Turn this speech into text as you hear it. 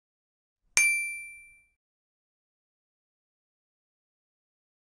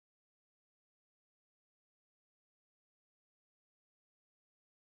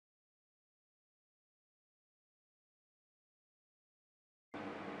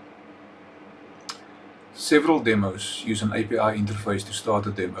Several demos use an API interface to start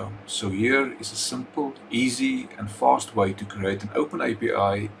a demo, so here is a simple, easy and fast way to create an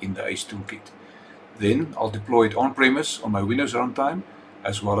OpenAPI in the ACE Toolkit. Then I'll deploy it on-premise on my Windows runtime,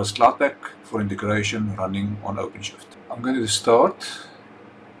 as well as Cloudpack for integration running on OpenShift. I'm going to start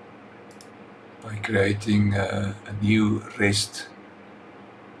by creating a new REST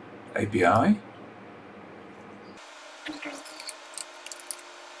API.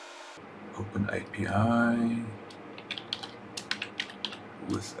 OpenAPI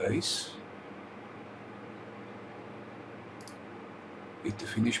with ACE. Hit the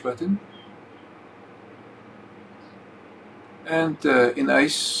finish button. And in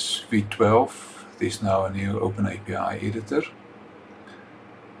ACE v12 there's now a new OpenAPI editor.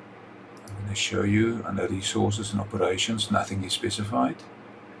 I'm going to show you under resources and operations, nothing is specified.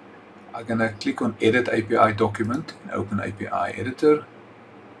 I'm going to click on edit API document in OpenAPI editor.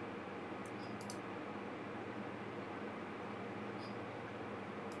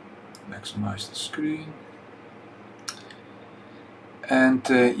 Maximize the screen. And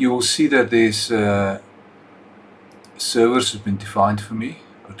you will see that there's servers have been defined for me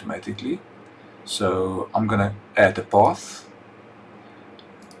automatically. So I'm going to add a path.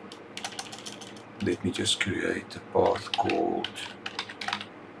 Let me just create a path called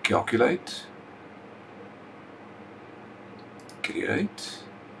calculate. Create.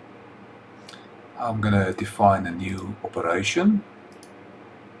 I'm going to define a new operation.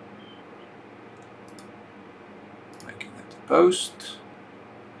 Making it a post.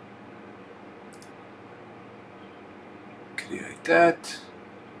 Create that.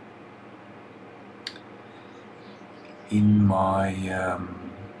 In my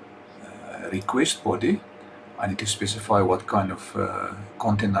request body, I need to specify what kind of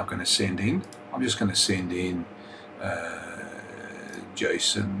content I'm going to send in. I'm just going to send in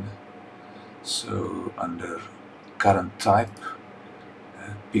JSON. So under current type,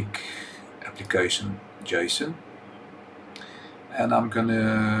 pick application JSON. And I'm going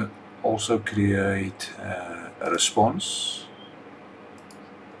to also create a response.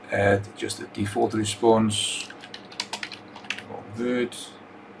 Add just a default response. Word.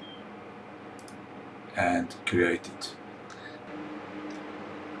 And create it.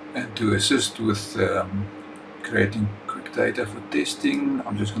 And to assist with creating quick data for testing,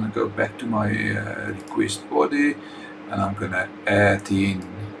 I'm just going to go back to my request body and I'm going to add in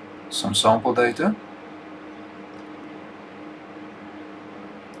some sample data.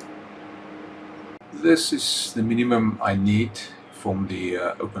 This is the minimum I need from the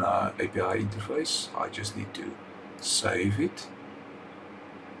OpenAPI interface. I just need to save it.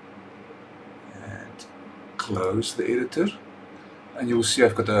 Close the editor, and you'll see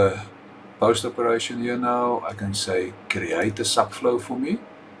I've got a post operation here now. I can say create a subflow for me,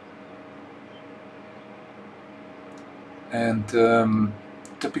 and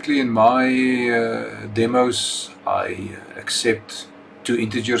typically in my demos I accept 2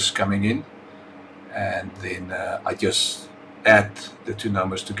 integers coming in, and then I just add the 2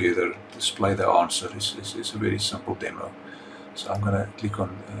 numbers together, display the answer. It's a very simple demo. So I'm going to click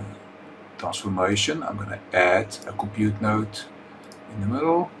on transformation. I'm going to add a compute node in the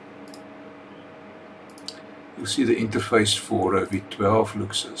middle. You'll see the interface for v12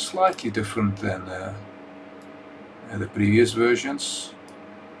 looks slightly different than the previous versions,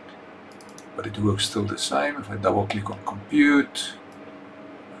 but it works still the same. If I double click on compute,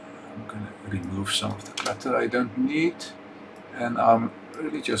 I'm going to remove some of the clutter I don't need, and I'm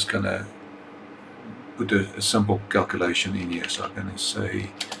really just going to put a simple calculation in here. So I'm going to say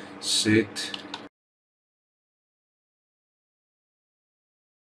set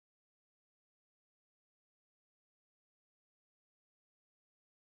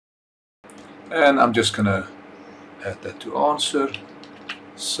and I'm just going to add that to answer,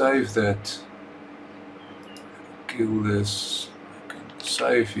 save that, kill this, I can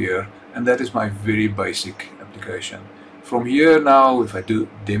save here, and that is my very basic application. From here now, if I do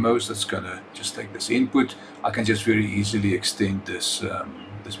demos, that's going to just take this input. I can just very easily extend this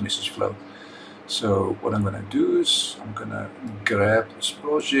this message flow. So what I'm going to do is I'm going to grab this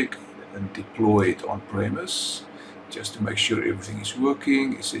project and deploy it on premise just to make sure everything is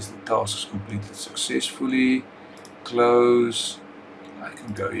working. It says the task is completed successfully. Close. I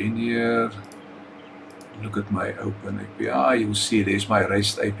can go in here, look at my OpenAPI. You'll see there's my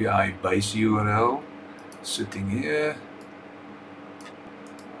REST API base URL sitting here.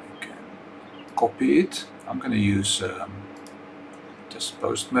 I can copy it. I'm going to use just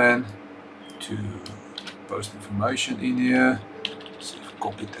Postman to post information in here. So I've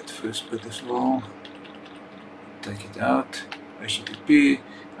copied that first bit as well. Take it out, HTTP,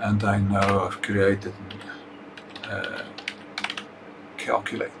 and I know I've created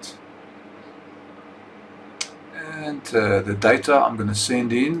calculate. And the data I'm going to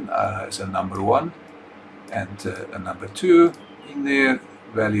send in is a number 1 and a number 2 in there,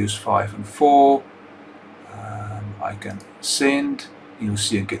 values 5 and 4. I can send, you'll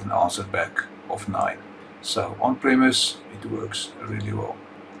see and get an answer back of 9. So on premise it works really well.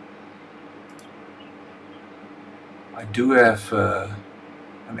 I do have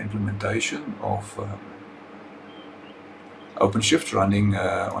an implementation of OpenShift running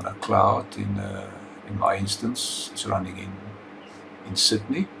on a cloud in my instance. It's running in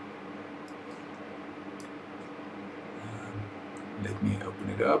Sydney. Let me open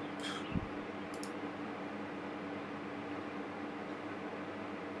it up.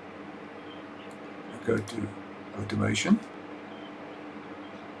 I go to automation.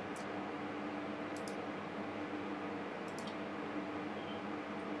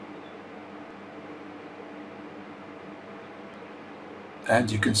 And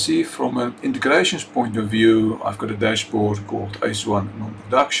you can see from an integrations point of view, I've got a dashboard called ACE1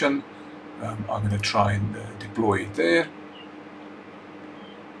 non-production. I'm going to try and deploy it there.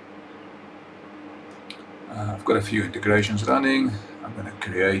 I've got a few integrations running. I'm going to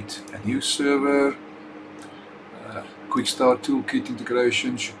create a new server. Quick Start Toolkit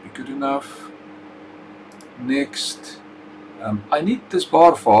integration should be good enough. Next. I need this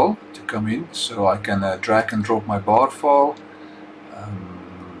bar file to come in, so I can drag and drop my bar file.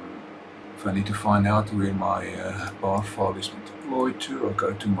 If I need to find out where my bar file is deployed to, I'll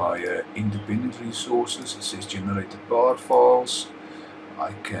go to my independent resources. It says generated bar files.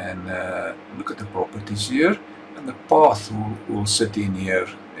 I can look at the properties here, and the path will sit in here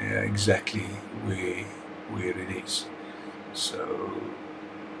exactly where it is. So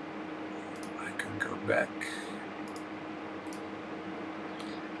I can go back,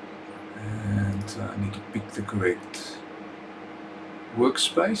 and I need to pick the correct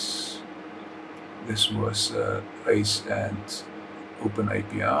workspace. This was ACE and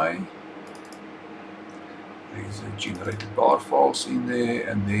OpenAPI. There's generated bar files in there,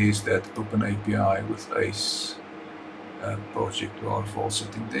 and there's that OpenAPI with ACE project bar file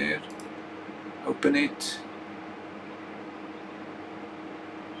sitting there. Open it.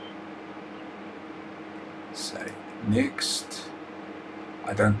 Say next.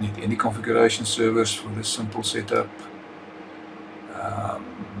 I don't need any configuration servers for this simple setup.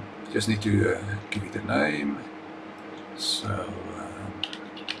 Just need to give it a name. So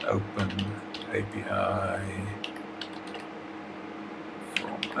OpenAPI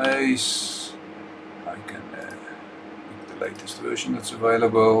from ACE. I can pick the latest version that's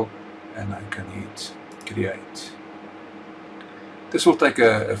available, and I can hit create. This will take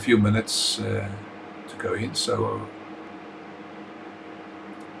a few minutes to go in. So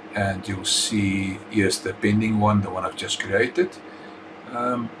and you'll see here's the pending one, the one I've just created.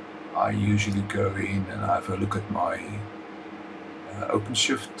 I usually go in and I have a look at my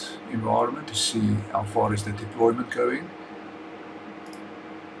OpenShift environment to see how far is the deployment going.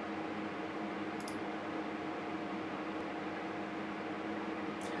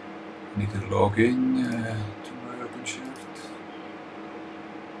 I need to log in to my OpenShift.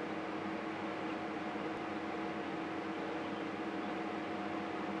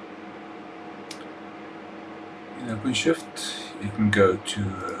 In OpenShift you can go to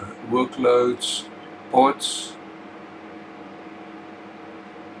workloads, pods,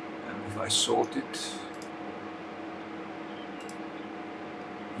 and if I sort it,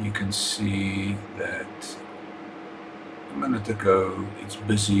 you can see that a minute ago it's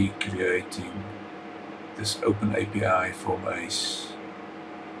busy creating this OpenAPI from ACE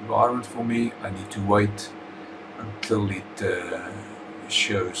environment for me. I need to wait until it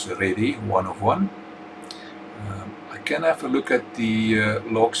shows ready, 1 of 1. I can have a look at the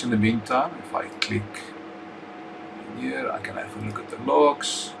logs in the meantime. If I click in here, I can have a look at the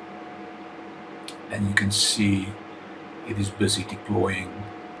logs, and you can see it is busy deploying.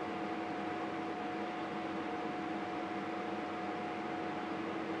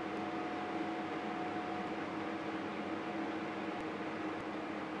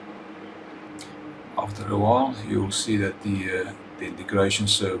 After a while, you will see that the integration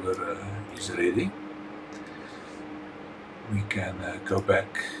server is ready. We can go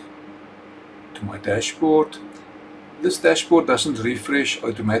back to my dashboard. This dashboard doesn't refresh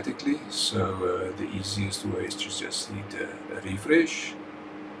automatically, so the easiest way is to just hit a refresh.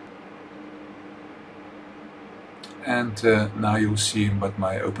 And now you'll see that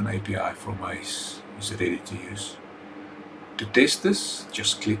my OpenAPI from ACE is ready to use. To test this,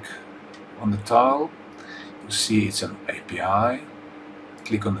 just click on the tile. You'll see it's an API.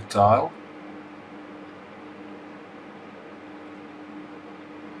 click on the tile.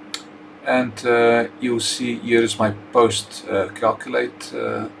 And you'll see here is my post calculate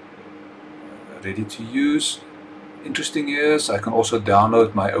ready to use. Interesting is I can also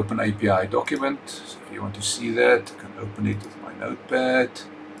download my OpenAPI document. So if you want to see that, I can open it with my notepad.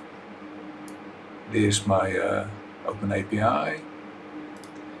 There's my OpenAPI,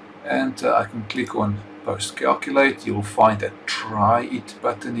 and I can click on post calculate. You'll find a try it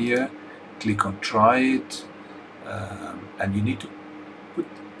button here. Click on try it, and you need to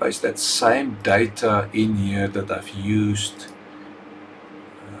paste that same data in here that I've used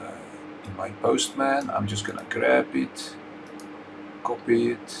in my Postman. I'm just going to grab it,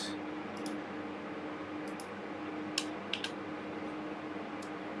 copy it,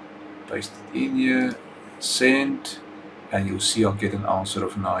 paste it in here, send, and you'll see I'll get an answer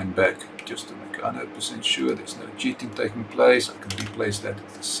of 9 back. Just to make 100% sure there's no cheating taking place, I can replace that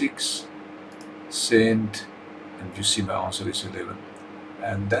with a 6, send, and you see my answer is 11.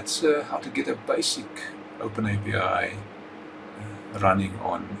 And that's how to get a basic OpenAPI running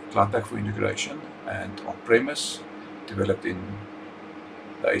on Cloud Pak for integration and on-premise, developed in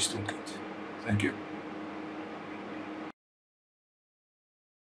the ACE Toolkit. Thank you.